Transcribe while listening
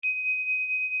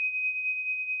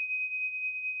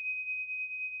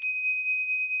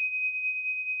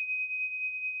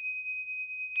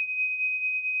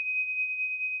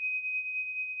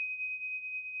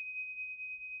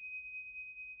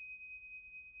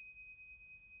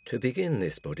To begin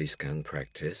this body scan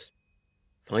practice,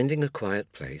 finding a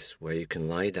quiet place where you can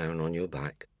lie down on your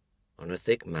back on a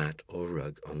thick mat or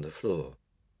rug on the floor.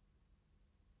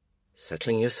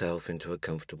 Settling yourself into a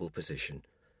comfortable position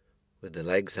with the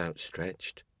legs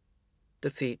outstretched,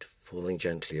 the feet falling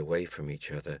gently away from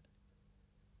each other,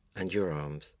 and your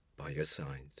arms by your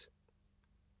sides.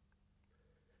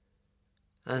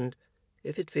 And,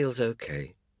 if it feels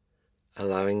okay,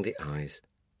 allowing the eyes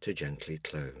to gently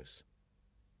close.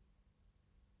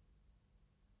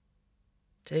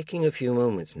 Taking a few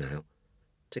moments now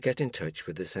to get in touch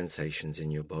with the sensations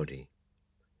in your body,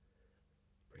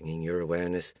 bringing your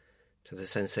awareness to the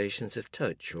sensations of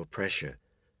touch or pressure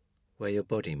where your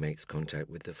body makes contact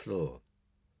with the floor,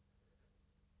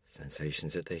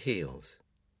 sensations at the heels,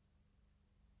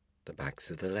 the backs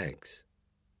of the legs,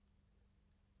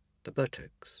 the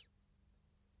buttocks,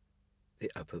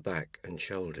 the upper back and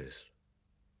shoulders,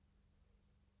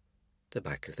 the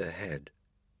back of the head,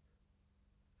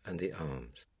 and the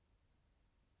arms.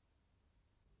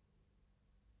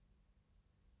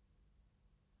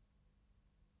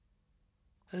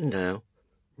 And now,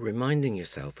 reminding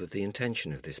yourself of the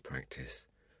intention of this practice,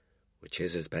 which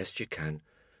is as best you can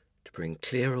to bring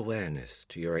clear awareness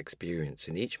to your experience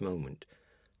in each moment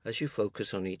as you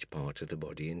focus on each part of the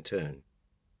body in turn.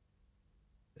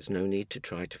 There's no need to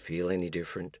try to feel any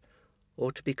different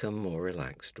or to become more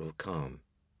relaxed or calm.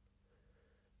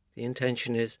 The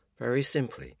intention is, very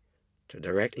simply, to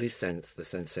directly sense the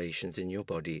sensations in your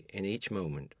body in each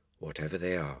moment, whatever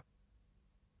they are,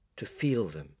 to feel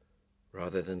them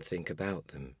rather than think about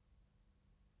them,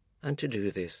 and to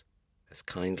do this as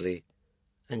kindly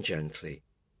and gently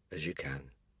as you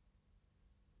can.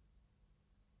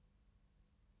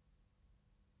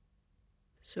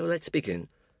 So let's begin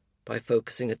by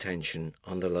focusing attention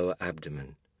on the lower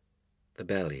abdomen, the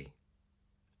belly,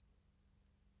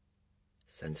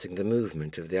 sensing the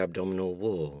movement of the abdominal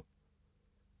wall,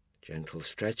 gentle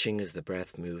stretching as the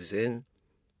breath moves in,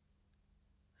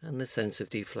 and the sense of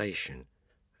deflation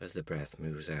as the breath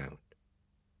moves out.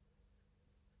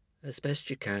 As best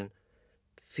you can,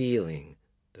 feeling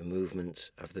the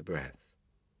movements of the breath.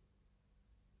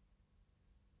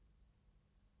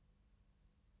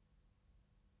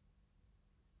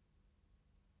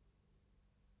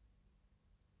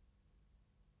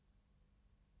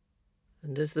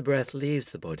 And as the breath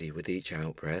leaves the body with each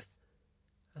out-breath,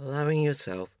 allowing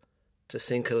yourself to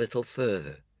sink a little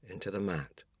further into the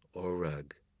mat or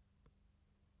rug.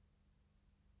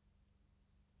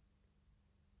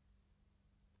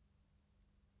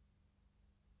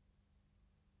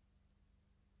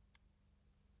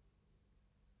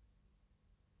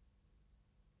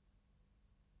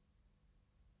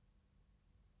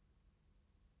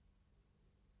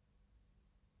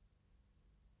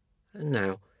 And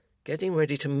now, getting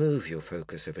ready to move your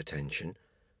focus of attention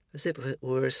as if it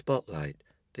were a spotlight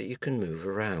that you can move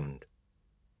around.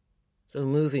 So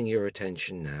moving your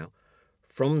attention now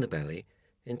from the belly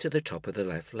into the top of the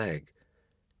left leg,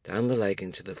 down the leg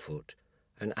into the foot,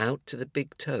 and out to the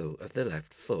big toe of the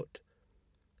left foot.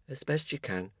 As best you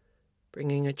can,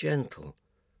 bringing a gentle,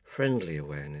 friendly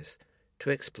awareness to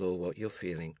explore what you're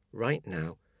feeling right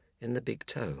now in the big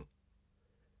toe.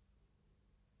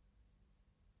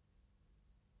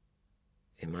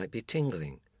 It might be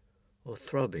tingling or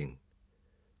throbbing,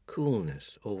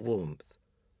 coolness or warmth,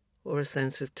 or a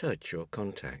sense of touch or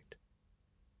contact.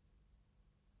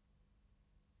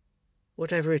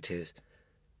 Whatever it is,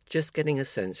 just getting a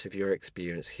sense of your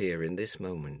experience here in this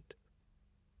moment.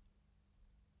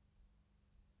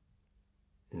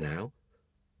 Now,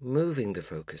 moving the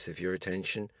focus of your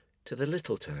attention to the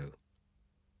little toe.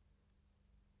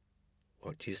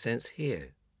 What do you sense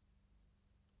here?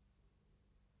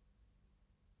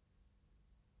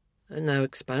 And now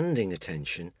expanding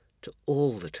attention to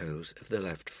all the toes of the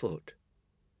left foot.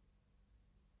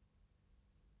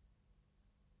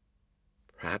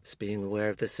 Perhaps being aware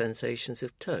of the sensations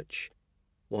of touch,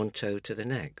 one toe to the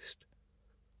next,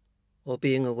 or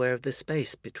being aware of the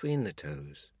space between the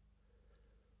toes.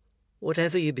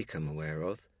 Whatever you become aware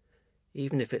of,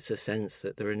 even if it's a sense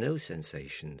that there are no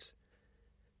sensations,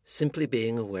 simply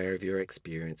being aware of your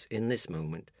experience in this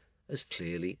moment as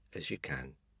clearly as you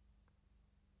can.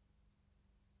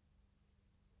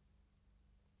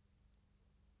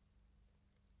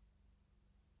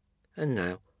 And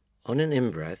now, on an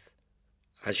in-breath,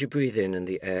 as you breathe in and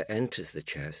the air enters the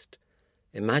chest,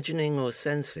 imagining or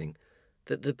sensing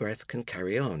that the breath can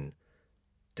carry on,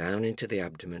 down into the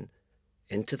abdomen,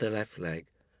 into the left leg,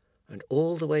 and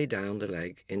all the way down the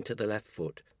leg into the left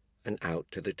foot and out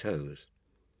to the toes.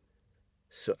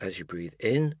 So as you breathe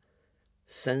in,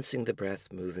 sensing the breath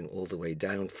moving all the way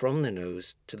down from the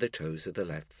nose to the toes of the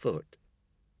left foot.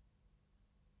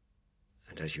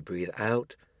 And as you breathe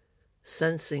out,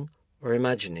 sensing or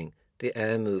imagining the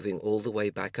air moving all the way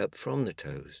back up from the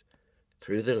toes,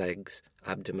 through the legs,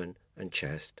 abdomen and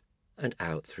chest, and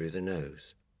out through the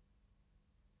nose.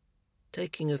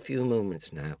 Taking a few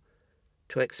moments now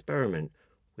to experiment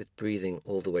with breathing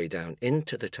all the way down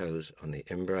into the toes on the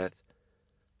in-breath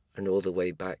and all the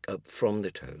way back up from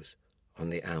the toes on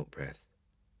the out-breath.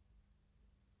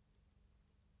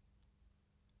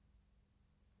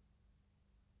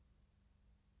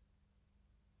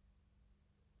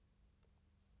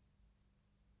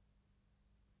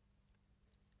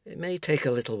 It may take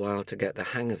a little while to get the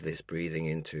hang of this breathing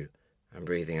into and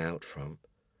breathing out from,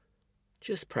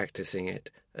 just practicing it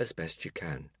as best you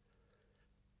can.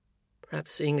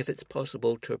 Perhaps seeing if it's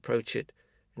possible to approach it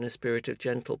in a spirit of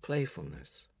gentle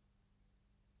playfulness.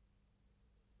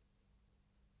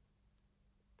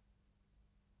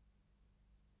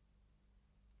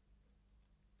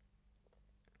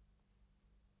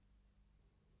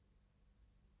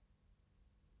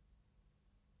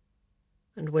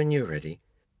 And when you're ready,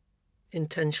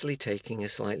 intentionally taking a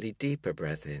slightly deeper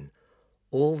breath in,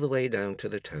 all the way down to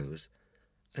the toes,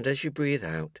 and as you breathe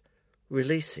out,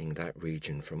 releasing that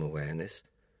region from awareness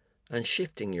and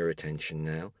shifting your attention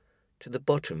now to the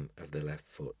bottom of the left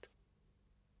foot.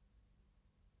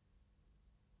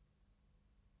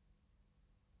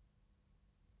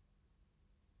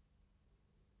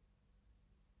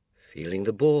 Feeling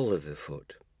the ball of the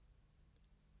foot,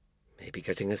 maybe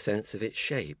getting a sense of its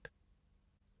shape.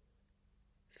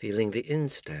 Feeling the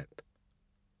instep,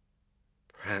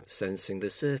 perhaps sensing the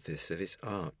surface of its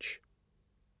arch.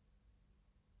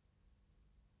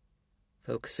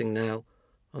 Focusing now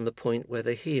on the point where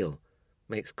the heel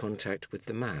makes contact with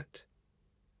the mat.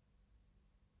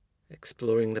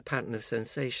 Exploring the pattern of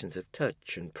sensations of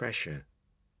touch and pressure.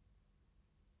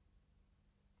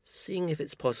 Seeing if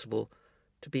it's possible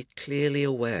to be clearly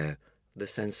aware of the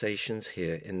sensations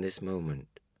here in this moment.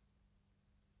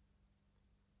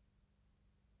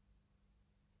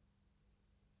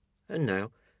 And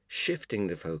now, shifting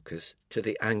the focus to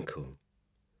the ankle,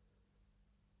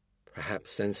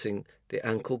 perhaps sensing the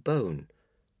ankle bone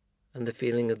and the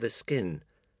feeling of the skin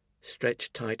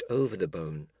stretched tight over the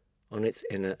bone on its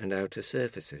inner and outer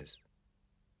surfaces.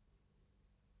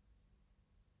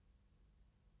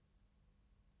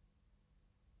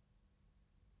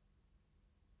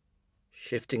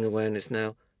 Shifting awareness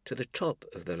now to the top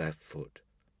of the left foot,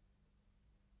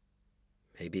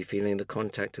 maybe feeling the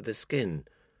contact of the skin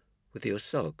with your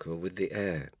sock or with the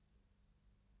air.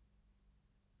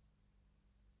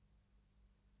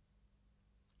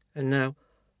 And now,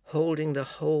 holding the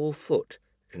whole foot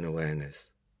in awareness.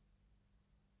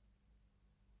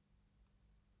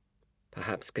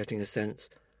 Perhaps getting a sense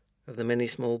of the many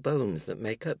small bones that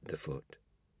make up the foot.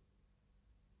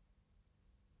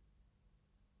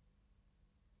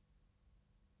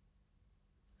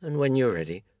 And when you're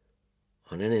ready,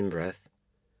 on an in-breath,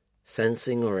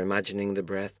 sensing or imagining the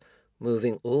breath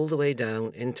moving all the way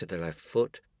down into the left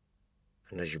foot,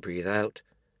 and as you breathe out,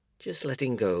 just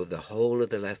letting go of the whole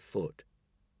of the left foot,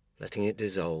 letting it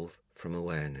dissolve from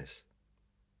awareness.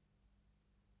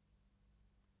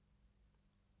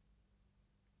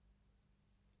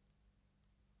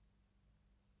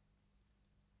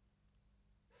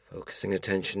 Focusing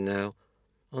attention now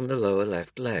on the lower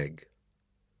left leg,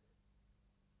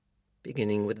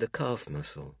 beginning with the calf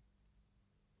muscle.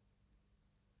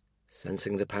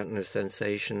 Sensing the pattern of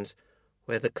sensations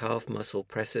where the calf muscle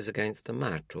presses against the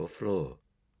mat or floor.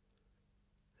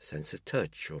 A sense of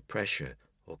touch or pressure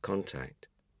or contact.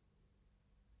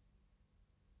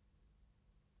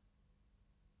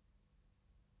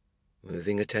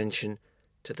 Moving attention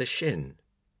to the shin.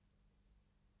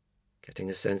 Getting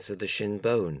a sense of the shin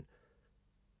bone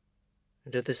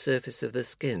and of the surface of the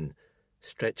skin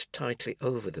stretched tightly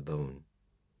over the bone.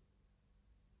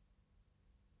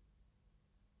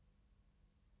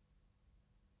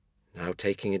 Now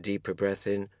taking a deeper breath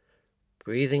in,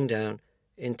 breathing down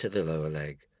into the lower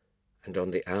leg, and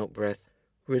on the out-breath,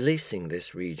 releasing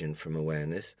this region from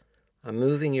awareness and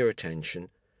moving your attention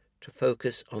to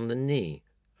focus on the knee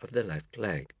of the left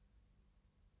leg.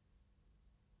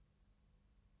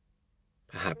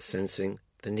 Perhaps sensing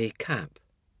the knee cap,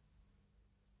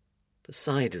 the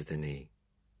side of the knee,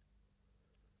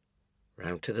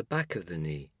 round to the back of the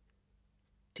knee,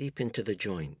 deep into the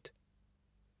joint.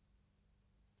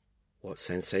 What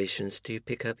sensations do you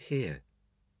pick up here?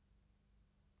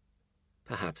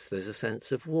 Perhaps there's a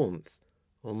sense of warmth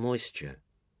or moisture.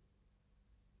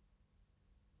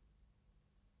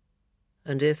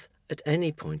 And if, at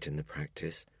any point in the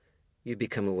practice you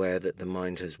become aware that the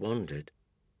mind has wandered,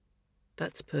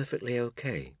 that's perfectly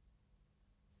okay.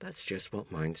 That's just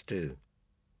what minds do.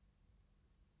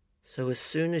 So as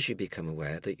soon as you become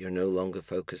aware that you're no longer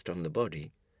focused on the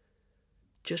body,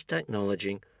 just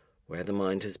acknowledging where the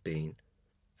mind has been,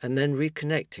 and then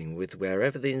reconnecting with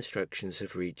wherever the instructions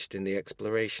have reached in the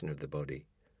exploration of the body,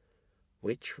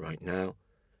 which right now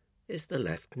is the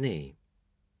left knee.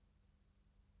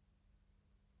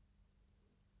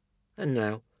 And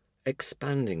now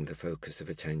expanding the focus of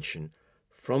attention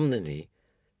from the knee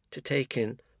to take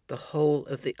in the whole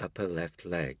of the upper left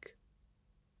leg,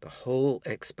 the whole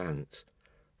expanse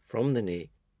from the knee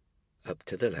up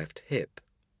to the left hip.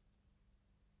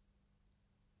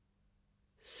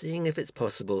 Seeing if it's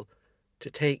possible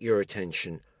to take your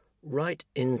attention right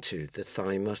into the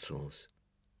thigh muscles.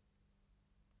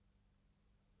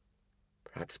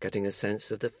 Perhaps getting a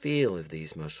sense of the feel of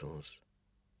these muscles.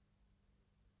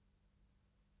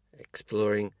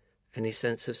 Exploring any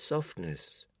sense of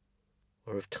softness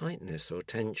or of tightness or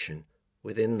tension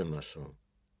within the muscle.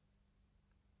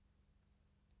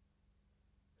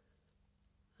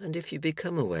 And if you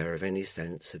become aware of any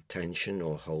sense of tension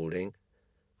or holding,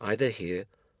 either here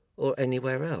or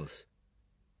anywhere else,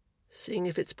 seeing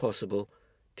if it's possible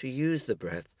to use the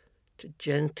breath to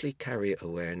gently carry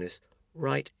awareness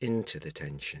right into the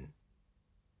tension.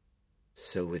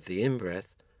 So with the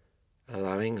in-breath,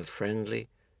 allowing a friendly,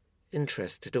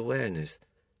 interested awareness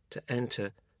to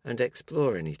enter and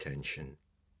explore any tension.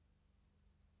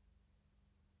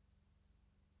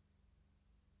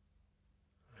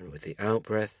 And with the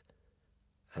out-breath,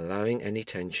 allowing any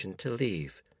tension to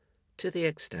leave to the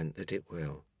extent that it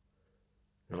will.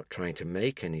 Not trying to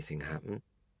make anything happen,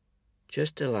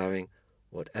 just allowing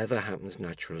whatever happens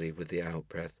naturally with the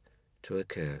out-breath to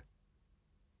occur.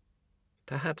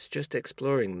 Perhaps just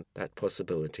exploring that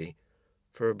possibility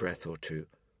for a breath or two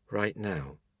right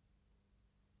now.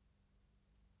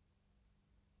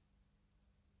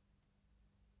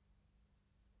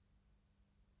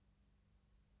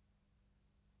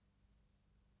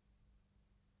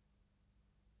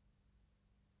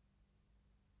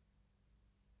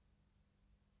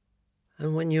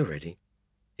 And when you're ready,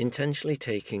 intentionally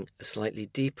taking a slightly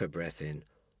deeper breath in,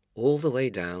 all the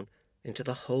way down into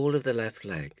the whole of the left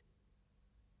leg.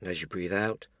 And as you breathe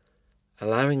out,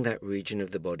 allowing that region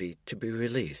of the body to be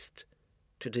released,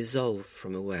 to dissolve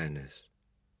from awareness.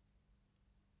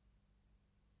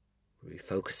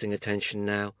 Refocusing attention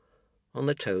now on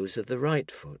the toes of the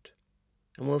right foot,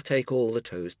 and we'll take all the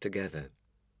toes together.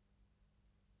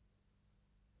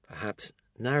 Perhaps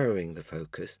narrowing the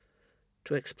focus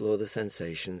to explore the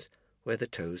sensations where the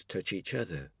toes touch each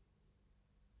other.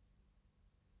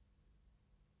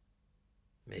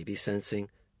 Maybe sensing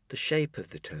the shape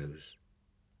of the toes,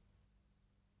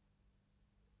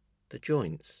 the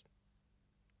joints,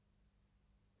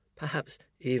 perhaps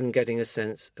even getting a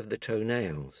sense of the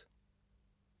toenails.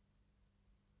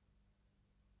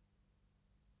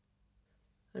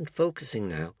 And focusing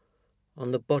now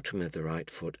on the bottom of the right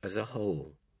foot as a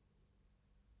whole.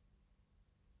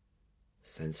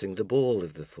 Sensing the ball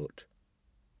of the foot,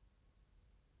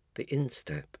 the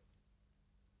instep,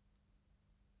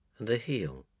 and the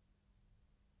heel.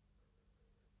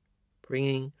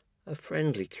 Bringing a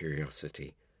friendly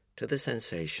curiosity to the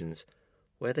sensations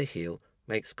where the heel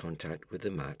makes contact with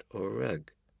the mat or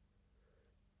rug.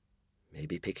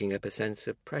 Maybe picking up a sense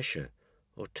of pressure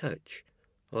or touch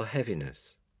or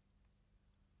heaviness.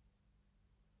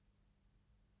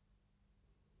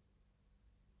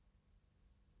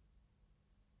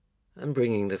 And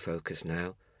bringing the focus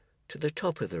now to the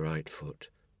top of the right foot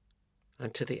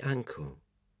and to the ankle.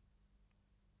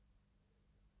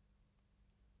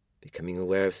 Becoming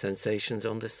aware of sensations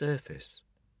on the surface.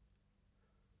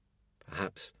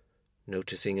 Perhaps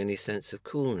noticing any sense of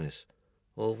coolness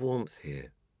or warmth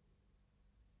here.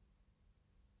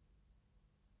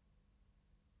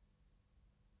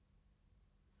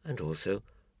 And also,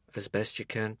 as best you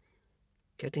can,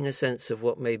 getting a sense of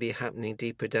what may be happening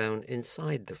deeper down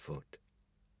inside the foot.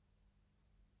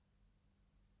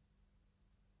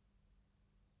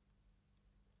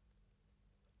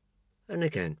 And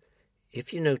again,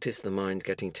 if you notice the mind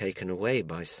getting taken away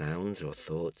by sounds or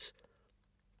thoughts,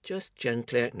 just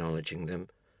gently acknowledging them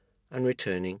and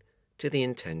returning to the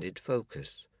intended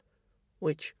focus,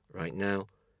 which right now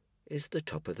is the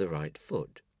top of the right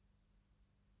foot.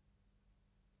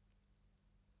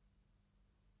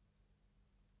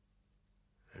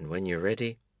 And when you're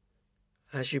ready,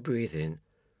 as you breathe in,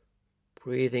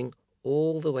 breathing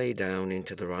all the way down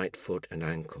into the right foot and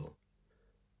ankle.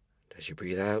 And as you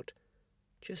breathe out,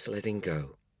 just letting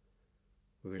go,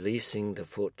 releasing the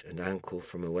foot and ankle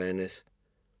from awareness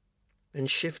and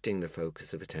shifting the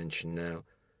focus of attention now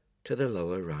to the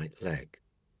lower right leg.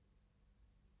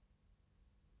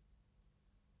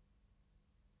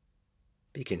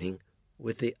 Beginning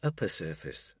with the upper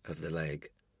surface of the leg,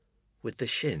 with the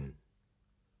shin.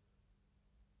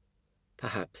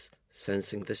 Perhaps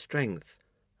sensing the strength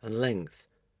and length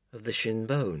of the shin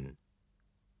bone.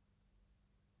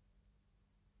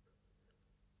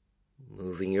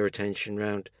 Moving your attention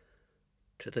round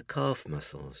to the calf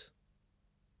muscles.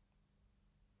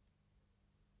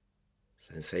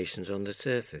 Sensations on the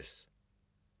surface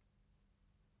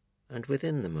and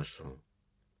within the muscle.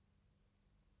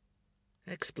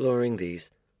 Exploring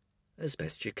these as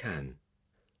best you can.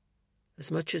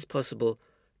 As much as possible,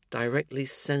 directly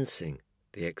sensing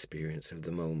the experience of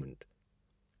the moment.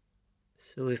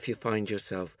 So if you find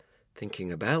yourself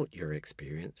thinking about your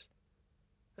experience,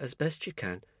 as best you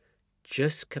can,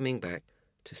 just coming back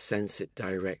to sense it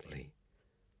directly,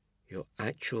 your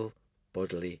actual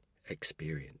bodily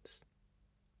experience.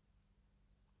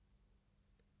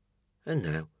 And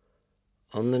now,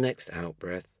 on the next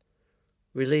out-breath,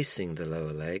 releasing the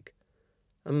lower leg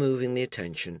and moving the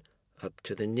attention up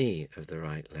to the knee of the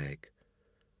right leg,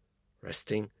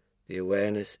 resting the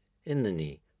awareness in the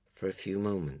knee for a few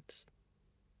moments.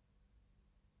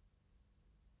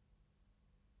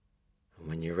 And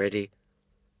when you're ready,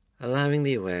 allowing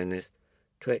the awareness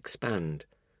to expand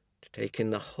to take in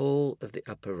the whole of the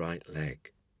upper right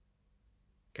leg,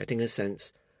 getting a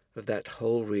sense of that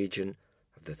whole region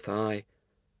of the thigh,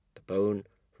 the bone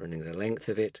running the length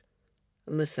of it,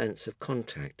 and the sense of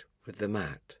contact with the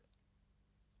mat.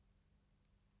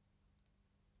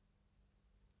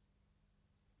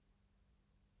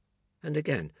 And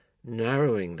again,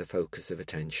 narrowing the focus of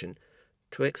attention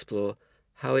to explore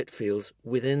how it feels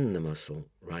within the muscle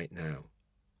right now.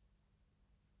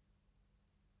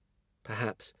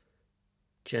 Perhaps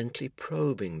gently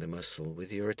probing the muscle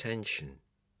with your attention.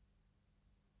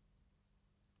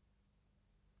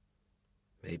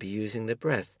 Maybe using the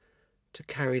breath to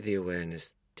carry the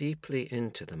awareness deeply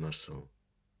into the muscle.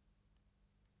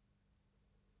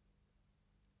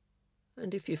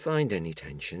 And if you find any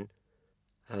tension,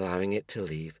 allowing it to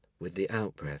leave with the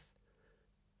out-breath,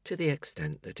 to the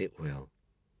extent that it will.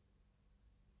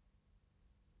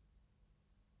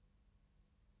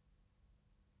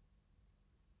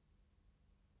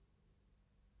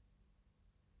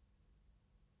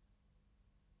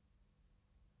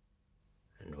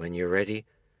 And when you're ready,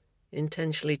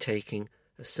 intentionally taking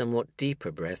a somewhat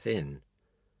deeper breath in,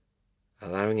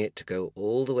 allowing it to go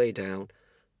all the way down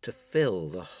to fill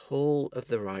the whole of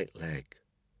the right leg.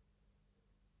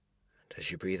 And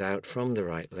as you breathe out from the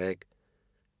right leg,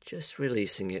 just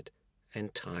releasing it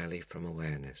entirely from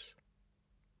awareness.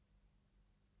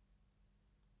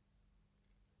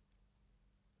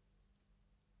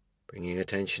 Bringing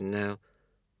attention now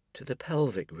to the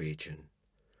pelvic region,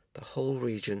 the whole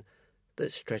region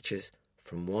that stretches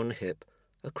from one hip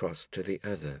across to the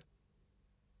other.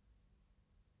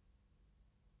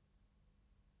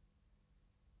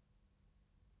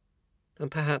 And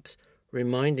perhaps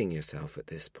reminding yourself at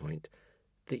this point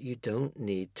that you don't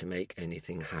need to make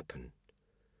anything happen.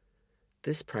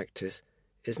 This practice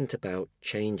isn't about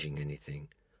changing anything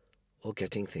or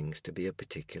getting things to be a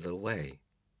particular way.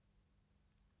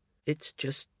 It's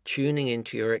just tuning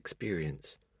into your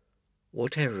experience,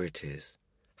 whatever it is,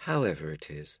 however it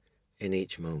is, in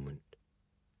each moment.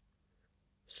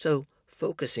 So,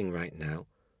 focusing right now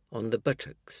on the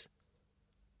buttocks,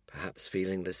 perhaps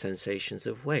feeling the sensations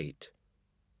of weight,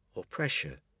 or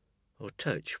pressure, or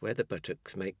touch where the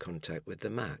buttocks make contact with the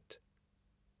mat.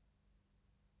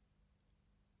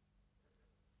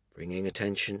 Bringing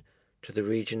attention to the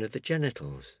region of the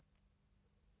genitals,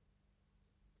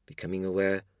 becoming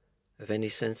aware of any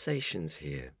sensations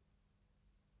here,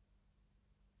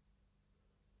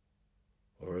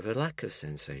 or of a lack of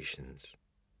sensations.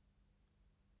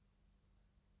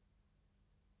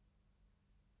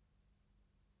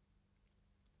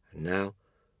 And now,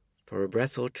 for a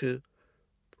breath or two,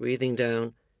 breathing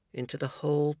down into the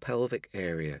whole pelvic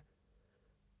area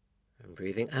and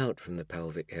breathing out from the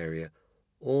pelvic area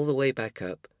all the way back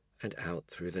up and out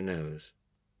through the nose.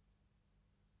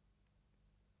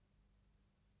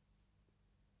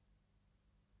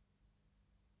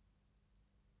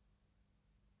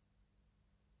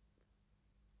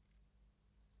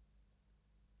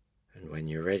 And when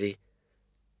you're ready,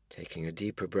 taking a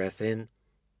deeper breath in,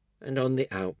 and on the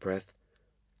out-breath,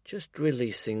 just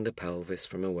releasing the pelvis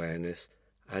from awareness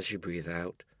as you breathe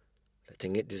out,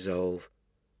 letting it dissolve,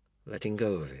 letting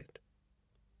go of it.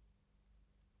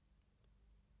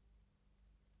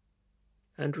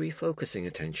 and refocusing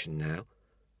attention now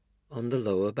on the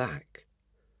lower back,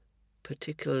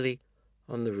 particularly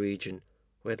on the region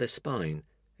where the spine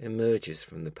emerges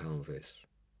from the pelvis.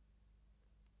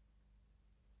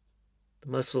 The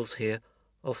muscles here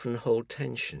often hold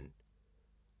tension,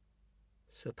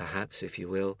 so perhaps, if you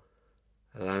will,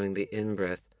 allowing the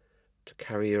in-breath to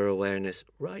carry your awareness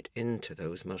right into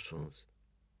those muscles.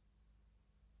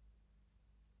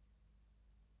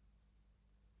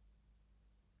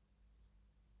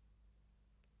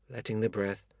 Letting the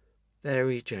breath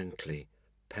very gently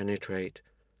penetrate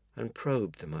and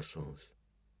probe the muscles,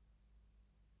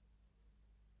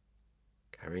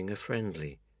 carrying a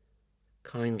friendly,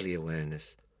 kindly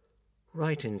awareness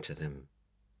right into them,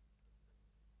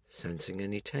 sensing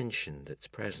any tension that's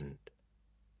present.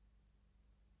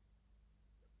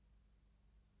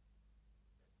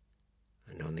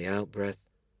 And on the out-breath,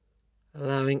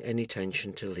 allowing any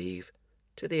tension to leave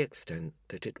to the extent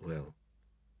that it will.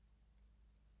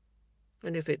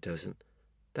 And if it doesn't,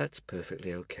 that's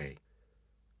perfectly okay.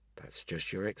 That's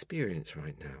just your experience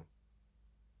right now.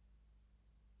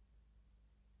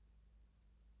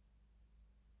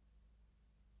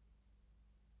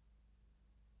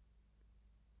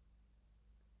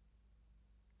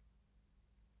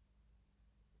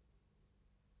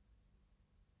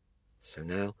 So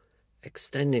now,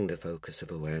 extending the focus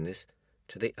of awareness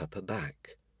to the upper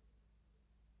back,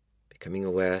 becoming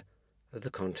aware of the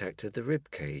contact of the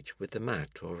rib cage with the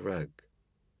mat or rug.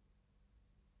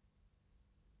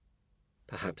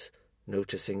 Perhaps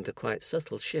noticing the quite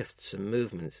subtle shifts and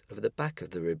movements of the back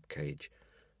of the rib cage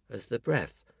as the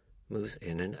breath moves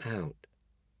in and out.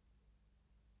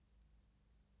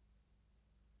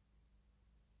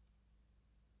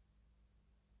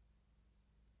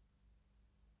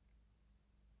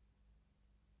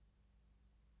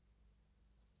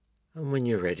 And when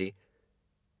you're ready,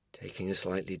 taking a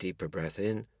slightly deeper breath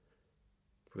in,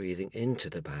 breathing into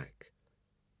the back,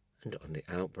 and on the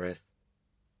out-breath,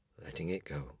 letting it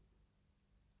go.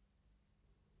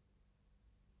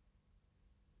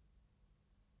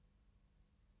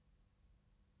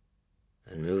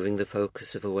 And moving the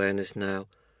focus of awareness now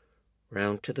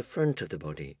round to the front of the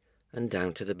body and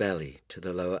down to the belly, to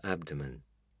the lower abdomen.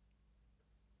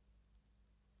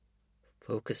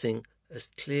 Focusing as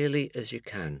clearly as you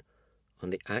can on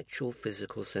the actual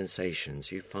physical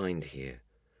sensations you find here.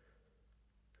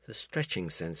 The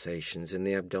stretching sensations in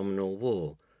the abdominal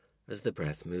wall as the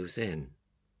breath moves in.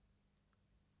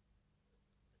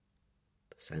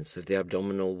 The sense of the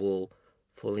abdominal wall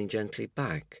falling gently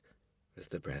back as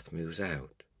the breath moves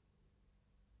out.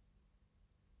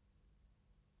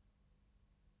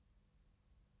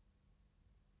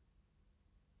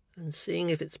 And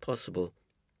seeing if it's possible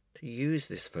to use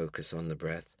this focus on the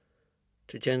breath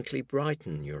to gently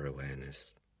brighten your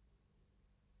awareness.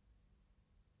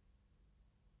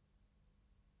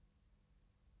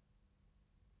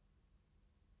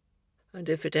 And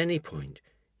if at any point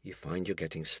you find you're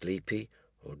getting sleepy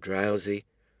or drowsy,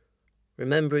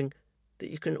 remembering that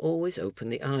you can always open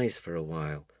the eyes for a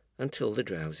while until the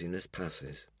drowsiness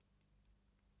passes.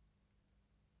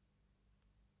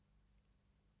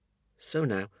 So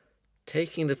now,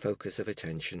 taking the focus of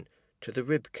attention to the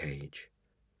rib cage,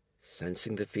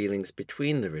 sensing the feelings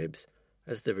between the ribs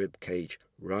as the rib cage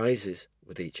rises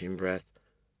with each in-breath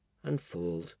and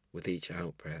falls with each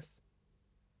out-breath.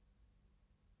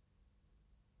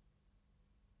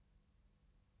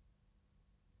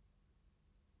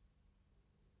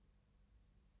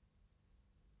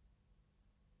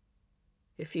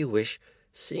 If you wish,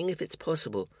 seeing if it's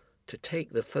possible to take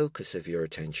the focus of your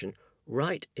attention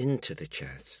right into the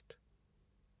chest.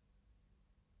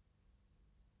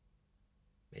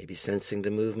 Maybe sensing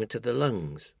the movement of the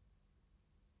lungs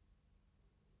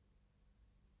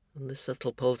and the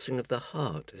subtle pulsing of the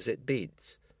heart as it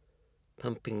beats,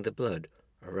 pumping the blood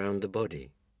around the body.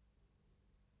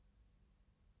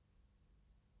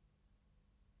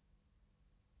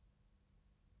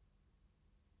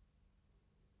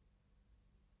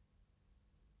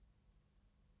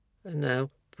 And now,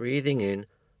 breathing in,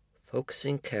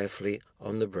 focusing carefully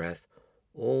on the breath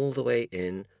all the way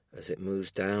in as it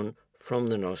moves down from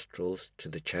the nostrils to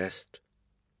the chest.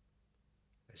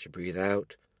 As you breathe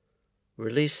out,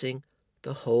 releasing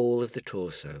the whole of the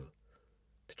torso,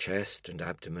 the chest and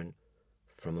abdomen,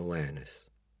 from awareness.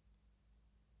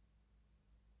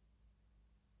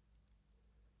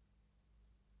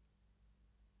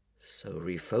 So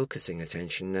refocusing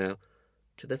attention now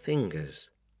to the fingers.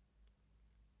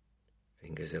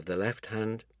 Fingers of the left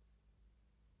hand,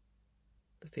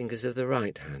 the fingers of the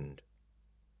right hand.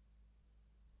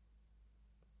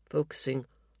 Focusing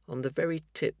on the very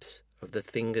tips of the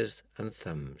fingers and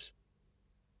thumbs.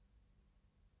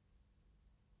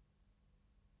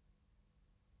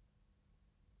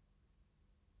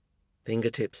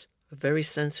 fingertips are very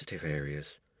sensitive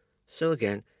areas, so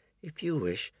again, if you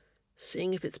wish,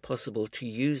 seeing if it's possible to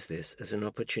use this as an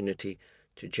opportunity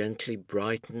to gently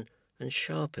brighten and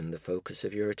sharpen the focus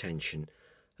of your attention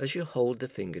as you hold the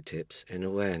fingertips in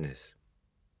awareness.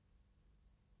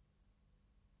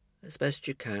 As best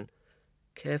you can,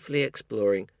 carefully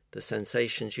exploring the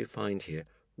sensations you find here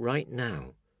right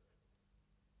now.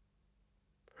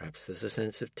 Perhaps there's a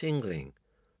sense of tingling,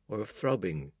 or of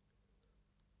throbbing,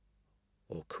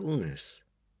 or coolness,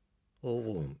 or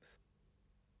warmth.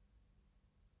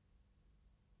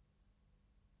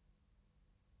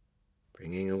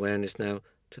 Bringing awareness now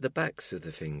to the backs of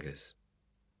the fingers,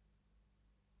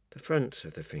 the fronts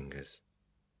of the fingers,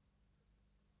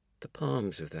 the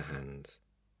palms of the hands.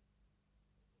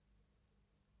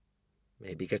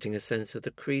 Maybe getting a sense of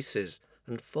the creases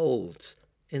and folds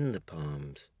in the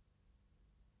palms,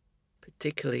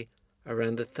 particularly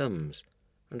around the thumbs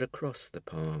and across the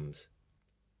palms.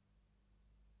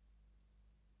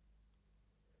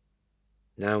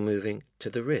 Now moving to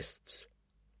the wrists,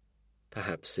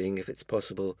 perhaps seeing if it's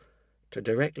possible to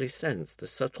directly sense the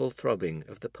subtle throbbing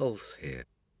of the pulse here.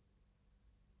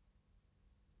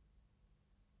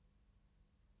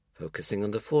 Focusing on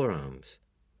the forearms,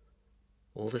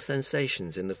 all the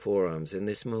sensations in the forearms in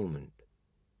this moment.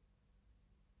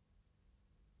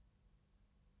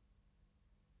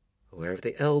 Aware of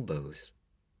the elbows,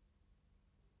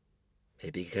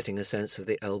 maybe getting a sense of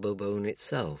the elbow bone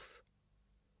itself,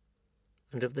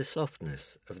 and of the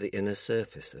softness of the inner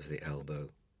surface of the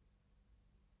elbow.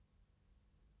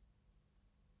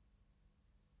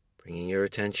 Bringing your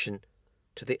attention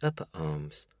to the upper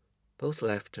arms, both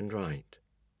left and right.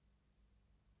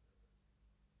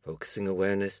 Focusing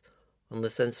awareness on the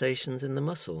sensations in the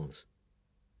muscles,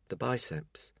 the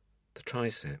biceps, the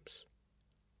triceps.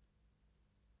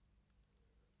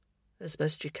 As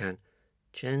best you can,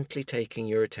 gently taking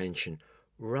your attention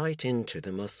right into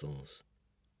the muscles,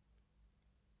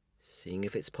 seeing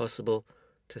if it's possible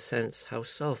to sense how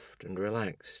soft and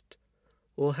relaxed,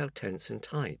 or how tense and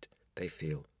tight they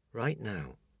feel right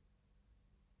now.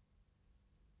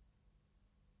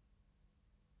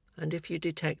 And if you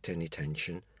detect any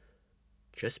tension,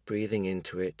 just breathing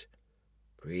into it,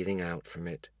 breathing out from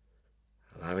it,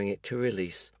 allowing it to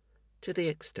release to the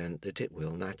extent that it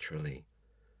will naturally.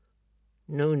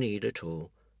 No need at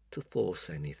all to force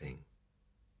anything.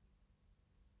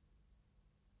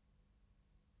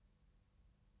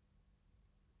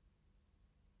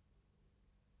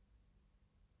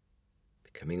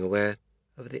 Becoming aware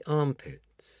of the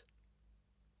armpits,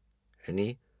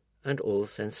 any and all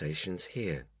sensations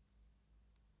here.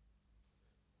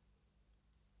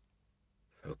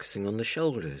 Focusing on the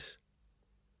shoulders.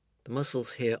 The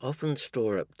muscles here often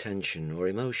store up tension or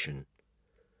emotion.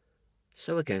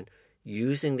 So again,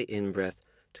 using the in-breath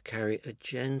to carry a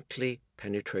gently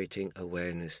penetrating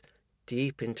awareness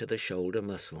deep into the shoulder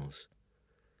muscles,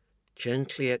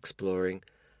 gently exploring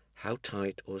how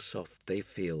tight or soft they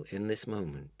feel in this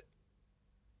moment.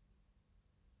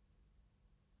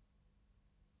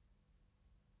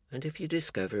 And if you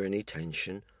discover any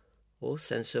tension or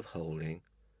sense of holding,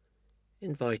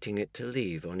 inviting it to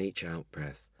leave on each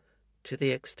out-breath to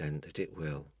the extent that it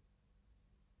will.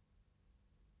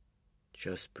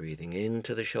 Just breathing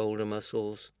into the shoulder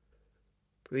muscles,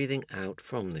 breathing out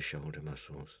from the shoulder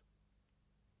muscles.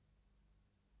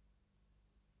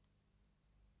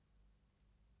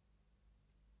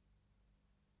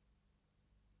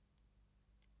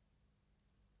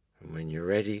 And when you're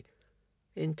ready,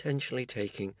 intentionally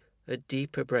taking a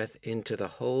deeper breath into the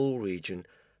whole region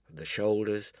of the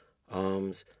shoulders,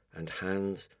 arms and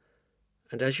hands,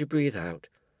 and as you breathe out,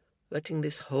 letting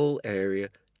this whole area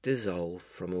dissolve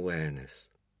from awareness.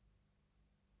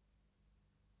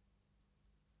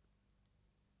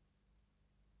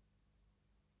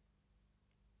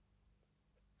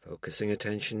 Focusing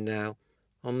attention now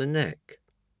on the neck,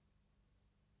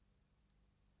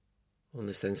 on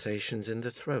the sensations in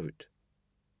the throat,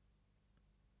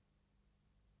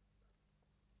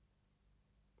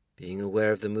 being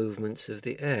aware of the movements of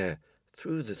the air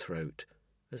through the throat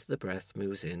as the breath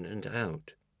moves in and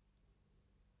out.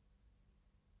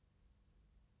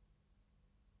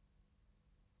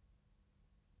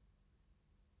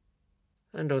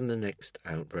 And on the next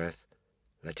out-breath,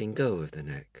 letting go of the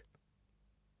neck.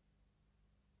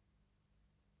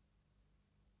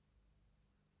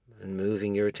 And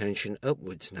moving your attention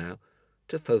upwards now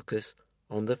to focus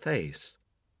on the face,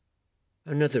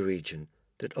 another region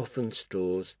that often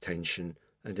stores tension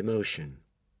and emotion.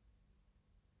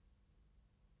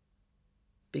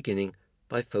 Beginning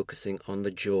by focusing on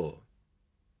the jaw,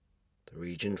 the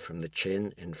region from the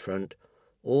chin in front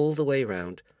all the way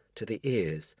round to the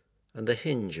ears and the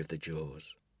hinge of the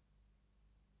jaws.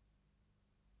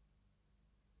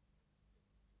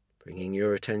 Bringing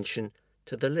your attention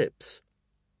to the lips,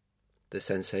 the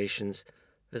sensations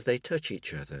as they touch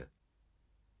each other.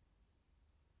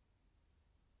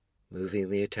 Moving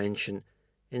the attention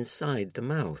inside the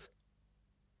mouth,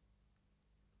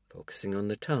 focusing on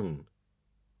the tongue,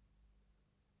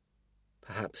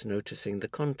 perhaps noticing the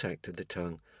contact of the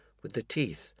tongue with the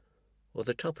teeth or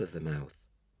the top of the mouth.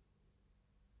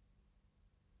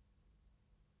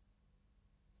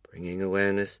 Bringing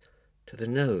awareness to the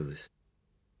nose,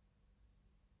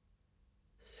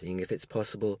 seeing if it's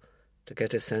possible to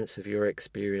get a sense of your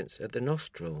experience at the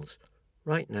nostrils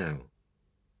right now.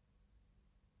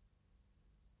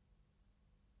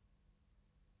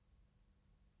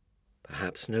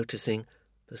 Perhaps noticing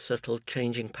the subtle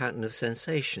changing pattern of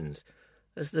sensations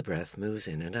as the breath moves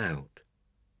in and out.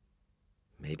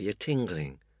 Maybe a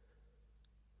tingling.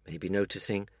 Maybe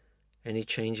noticing any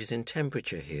changes in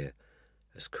temperature here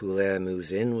as cool air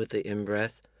moves in with the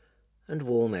in-breath and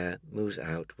warm air moves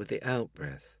out with the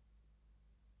out-breath.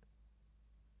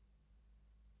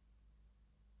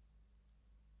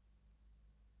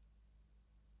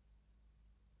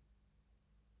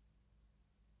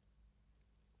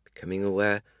 Becoming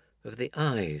aware of the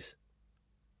eyes,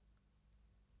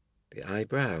 the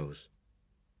eyebrows,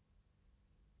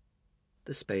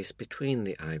 the space between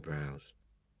the eyebrows,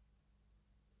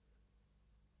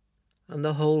 and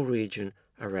the whole region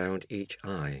around each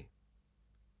eye.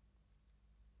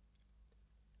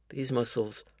 These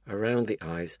muscles around the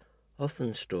eyes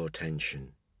often store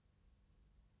tension,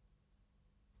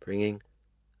 bringing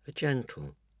a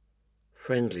gentle,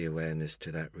 friendly awareness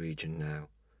to that region now,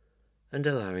 and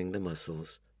allowing the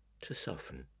muscles to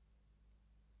soften.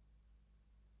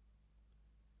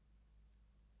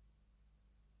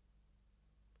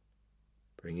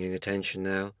 Bringing attention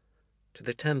now to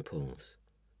the temples,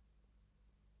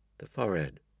 the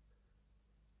forehead,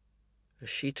 a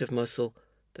sheet of muscle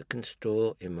that can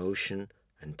store emotion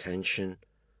and tension,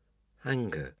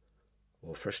 anger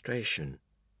or frustration.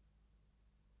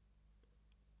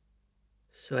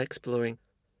 So exploring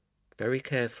very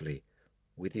carefully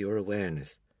with your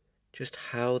awareness just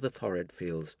how the forehead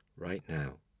feels right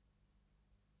now.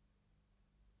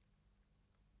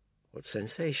 What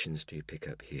sensations do you pick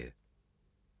up here?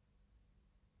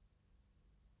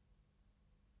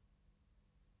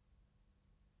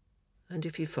 And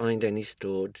if you find any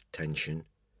stored tension,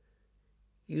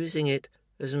 using it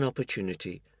as an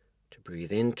opportunity to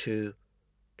breathe into,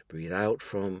 to breathe out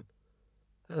from,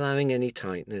 allowing any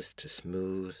tightness to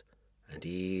smooth and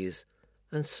ease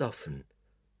and soften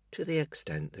to the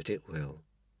extent that it will.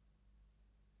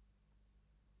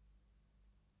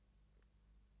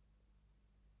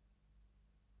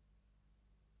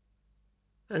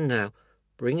 And now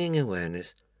bringing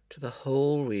awareness to the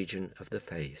whole region of the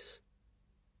face,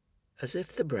 as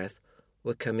if the breath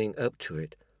were coming up to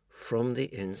it from the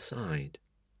inside.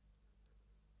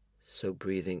 So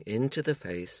breathing into the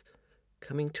face,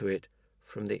 coming to it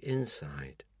from the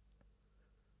inside,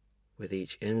 with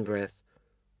each in-breath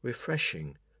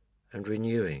refreshing and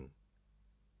renewing,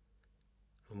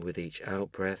 and with each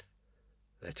out-breath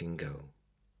letting go.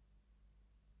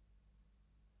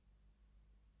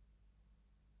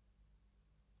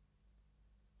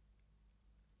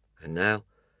 And now,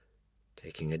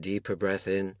 taking a deeper breath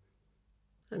in,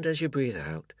 and as you breathe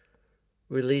out,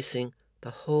 releasing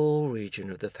the whole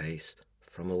region of the face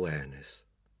from awareness.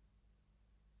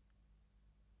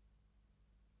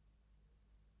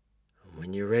 And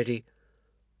when you're ready,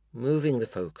 moving the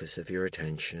focus of your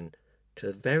attention to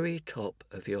the very top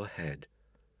of your head,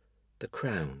 the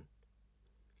crown,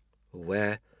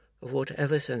 aware of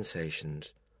whatever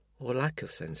sensations or lack of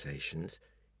sensations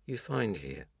you find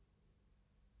here.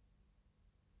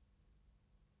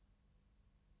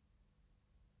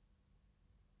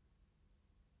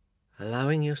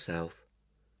 Allowing yourself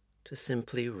to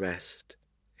simply rest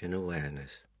in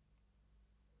awareness,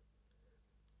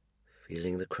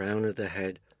 feeling the crown of the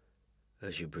head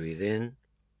as you breathe in,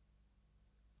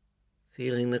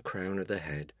 feeling the crown of the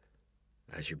head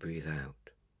as you breathe out.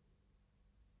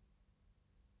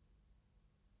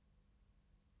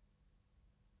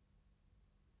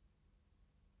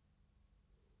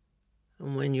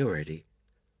 And when you're ready,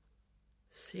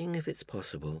 seeing if it's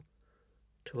possible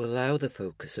to allow the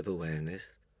focus of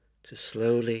awareness to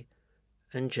slowly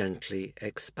and gently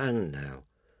expand now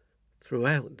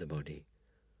throughout the body,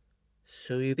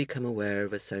 so you become aware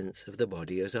of a sense of the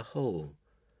body as a whole,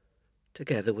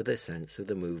 together with a sense of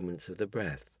the movements of the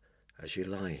breath as you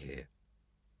lie here.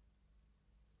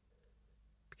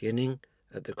 Beginning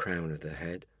at the crown of the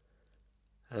head,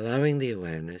 allowing the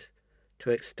awareness to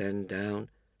extend down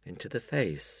into the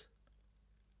face,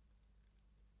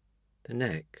 the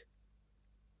neck,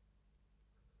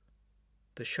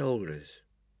 the shoulders,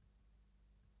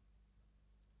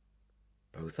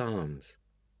 both arms,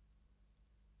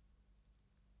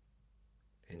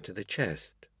 into the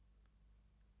chest,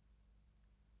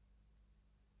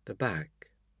 the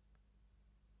back,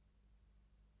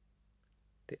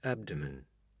 the abdomen,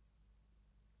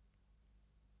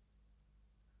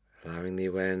 allowing the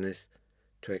awareness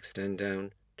to extend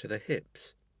down to the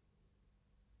hips,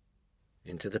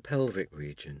 into the pelvic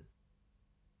region,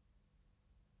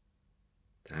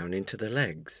 down into the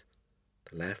legs,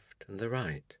 the left and the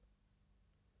right,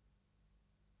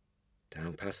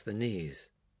 down past the knees,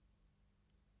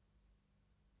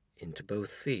 into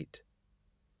both feet,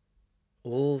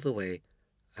 all the way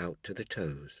out to the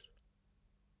toes.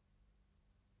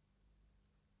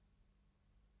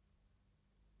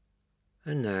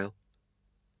 And now,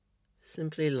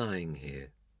 simply lying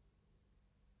here,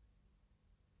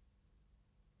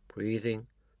 breathing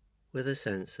with a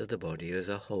sense of the body as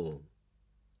a whole,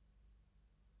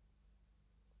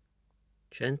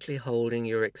 gently holding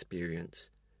your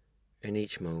experience in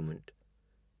each moment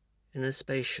in a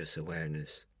spacious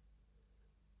awareness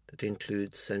that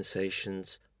includes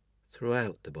sensations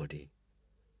throughout the body,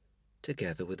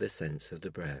 together with a sense of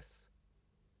the breath.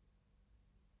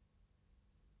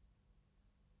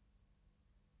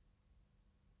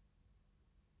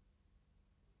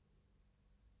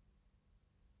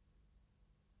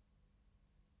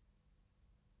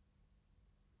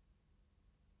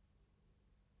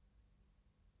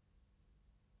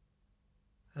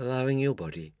 Allowing your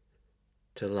body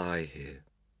to lie here.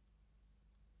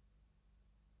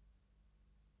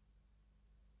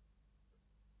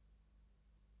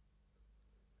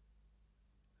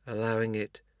 Allowing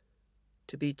it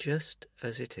to be just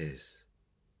as it is.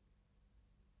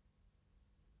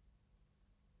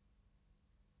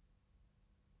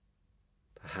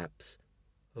 Perhaps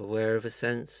aware of a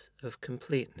sense of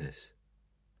completeness,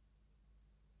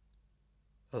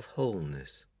 of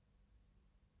wholeness.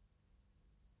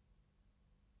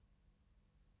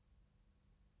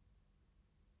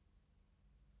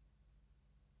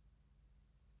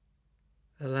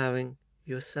 Allowing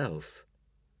yourself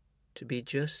to be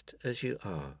just as you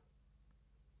are,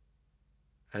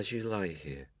 as you lie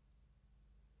here,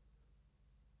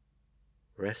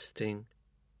 resting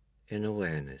in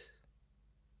awareness,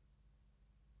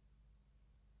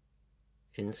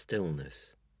 in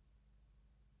stillness,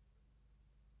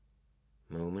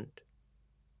 moment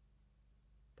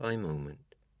by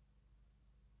moment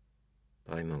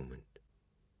by moment.